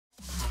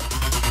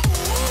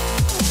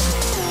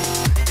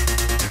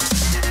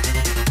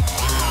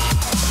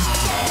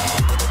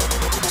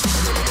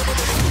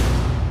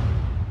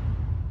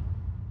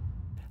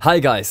Hi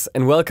guys,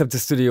 and welcome to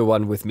Studio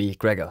One with me,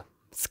 Gregor.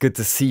 It's good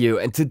to see you,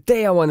 and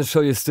today I want to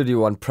show you Studio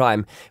One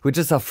Prime, which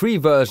is a free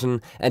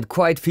version and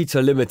quite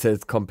feature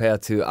limited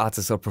compared to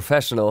Artist or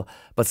Professional,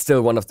 but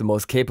still one of the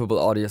most capable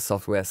audio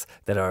softwares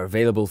that are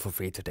available for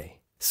free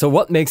today. So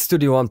what makes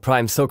Studio One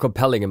Prime so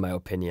compelling in my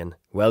opinion?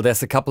 Well,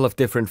 there's a couple of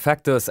different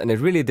factors and it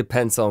really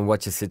depends on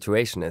what your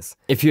situation is.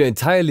 If you're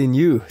entirely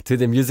new to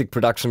the music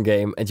production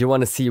game and you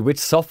want to see which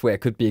software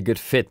could be a good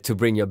fit to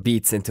bring your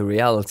beats into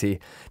reality,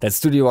 then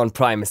Studio One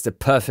Prime is the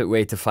perfect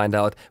way to find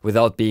out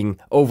without being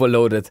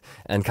overloaded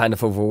and kind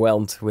of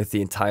overwhelmed with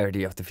the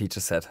entirety of the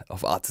feature set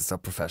of Artist or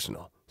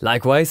Professional.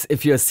 Likewise,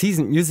 if you're a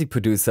seasoned music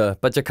producer,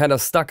 but you're kind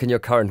of stuck in your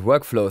current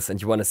workflows and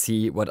you want to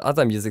see what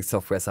other music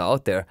softwares are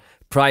out there,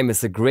 Prime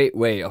is a great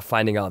way of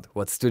finding out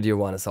what Studio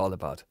One is all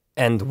about.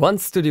 And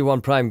once Studio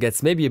One Prime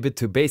gets maybe a bit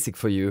too basic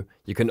for you,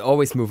 you can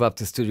always move up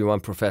to Studio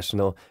One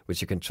Professional, which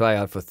you can try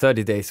out for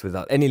 30 days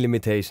without any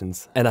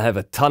limitations. And I have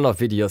a ton of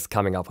videos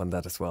coming up on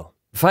that as well.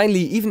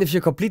 Finally, even if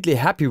you're completely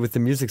happy with the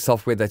music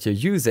software that you're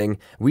using,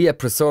 we at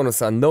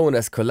PreSonus are known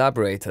as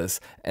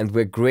collaborators and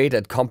we're great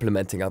at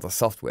complementing other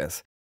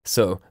softwares.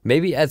 So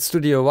maybe add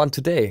Studio One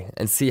today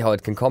and see how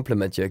it can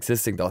complement your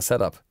existing DAW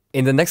setup.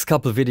 In the next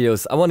couple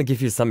videos, I want to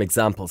give you some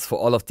examples for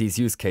all of these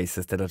use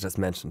cases that I just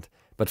mentioned.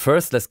 But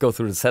first, let's go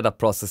through the setup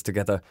process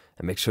together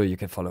and make sure you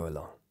can follow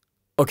along.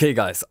 Okay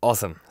guys,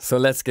 awesome. So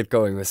let's get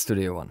going with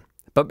Studio One.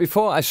 But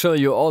before I show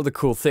you all the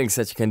cool things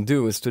that you can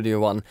do with Studio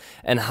One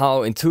and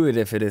how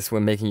intuitive it is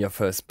when making your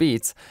first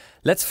beats,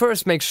 let's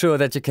first make sure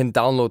that you can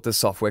download the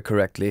software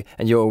correctly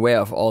and you're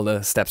aware of all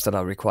the steps that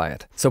are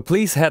required. So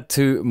please head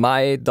to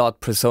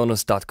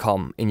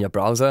my.presonus.com in your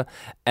browser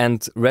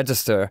and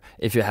register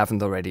if you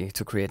haven't already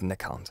to create an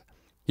account.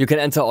 You can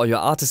enter all your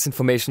artist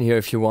information here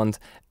if you want,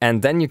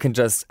 and then you can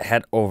just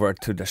head over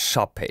to the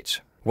shop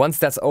page. Once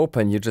that's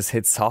open, you just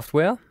hit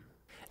Software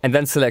and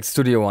then select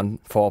Studio One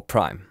for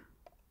Prime.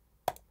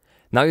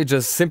 Now you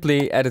just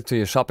simply add it to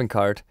your shopping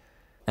cart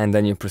and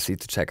then you proceed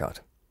to checkout.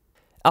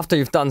 After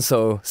you've done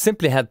so,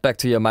 simply head back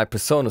to your My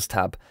PreSonus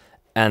tab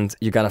and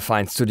you're gonna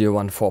find Studio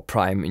One for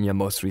Prime in your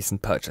most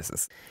recent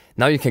purchases.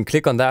 Now you can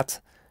click on that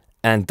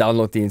and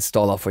download the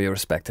installer for your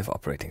respective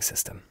operating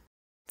system.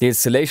 The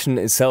installation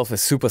itself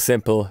is super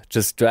simple.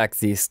 Just drag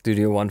the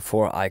Studio One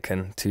 4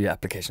 icon to your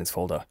applications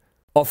folder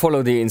or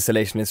follow the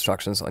installation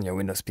instructions on your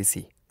Windows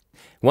PC.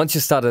 Once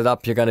you start it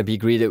up, you're going to be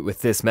greeted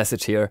with this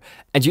message here,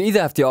 and you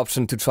either have the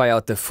option to try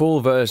out the full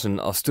version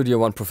of Studio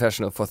One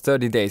Professional for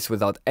 30 days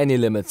without any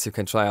limits. You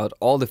can try out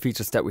all the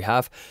features that we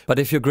have, but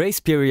if your grace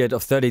period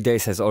of 30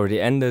 days has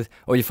already ended,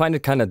 or you find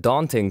it kind of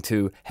daunting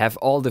to have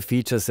all the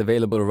features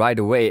available right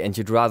away and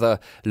you'd rather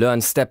learn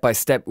step by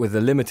step with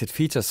a limited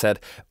feature set,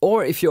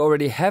 or if you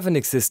already have an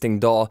existing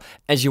DAW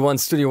and you want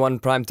Studio One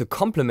Prime to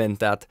complement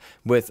that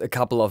with a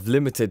couple of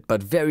limited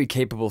but very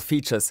capable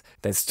features,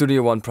 then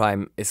Studio One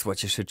Prime is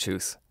what you should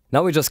choose.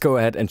 Now we just go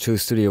ahead and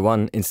choose Studio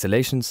One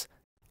Installations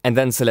and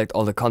then select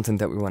all the content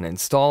that we want to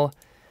install,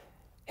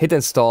 hit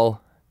install,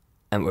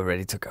 and we're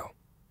ready to go.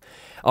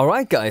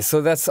 Alright guys,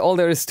 so that's all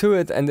there is to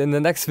it, and in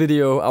the next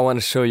video I want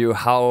to show you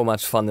how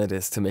much fun it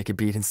is to make a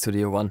beat in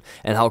Studio One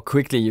and how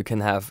quickly you can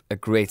have a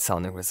great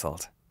sounding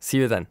result. See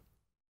you then.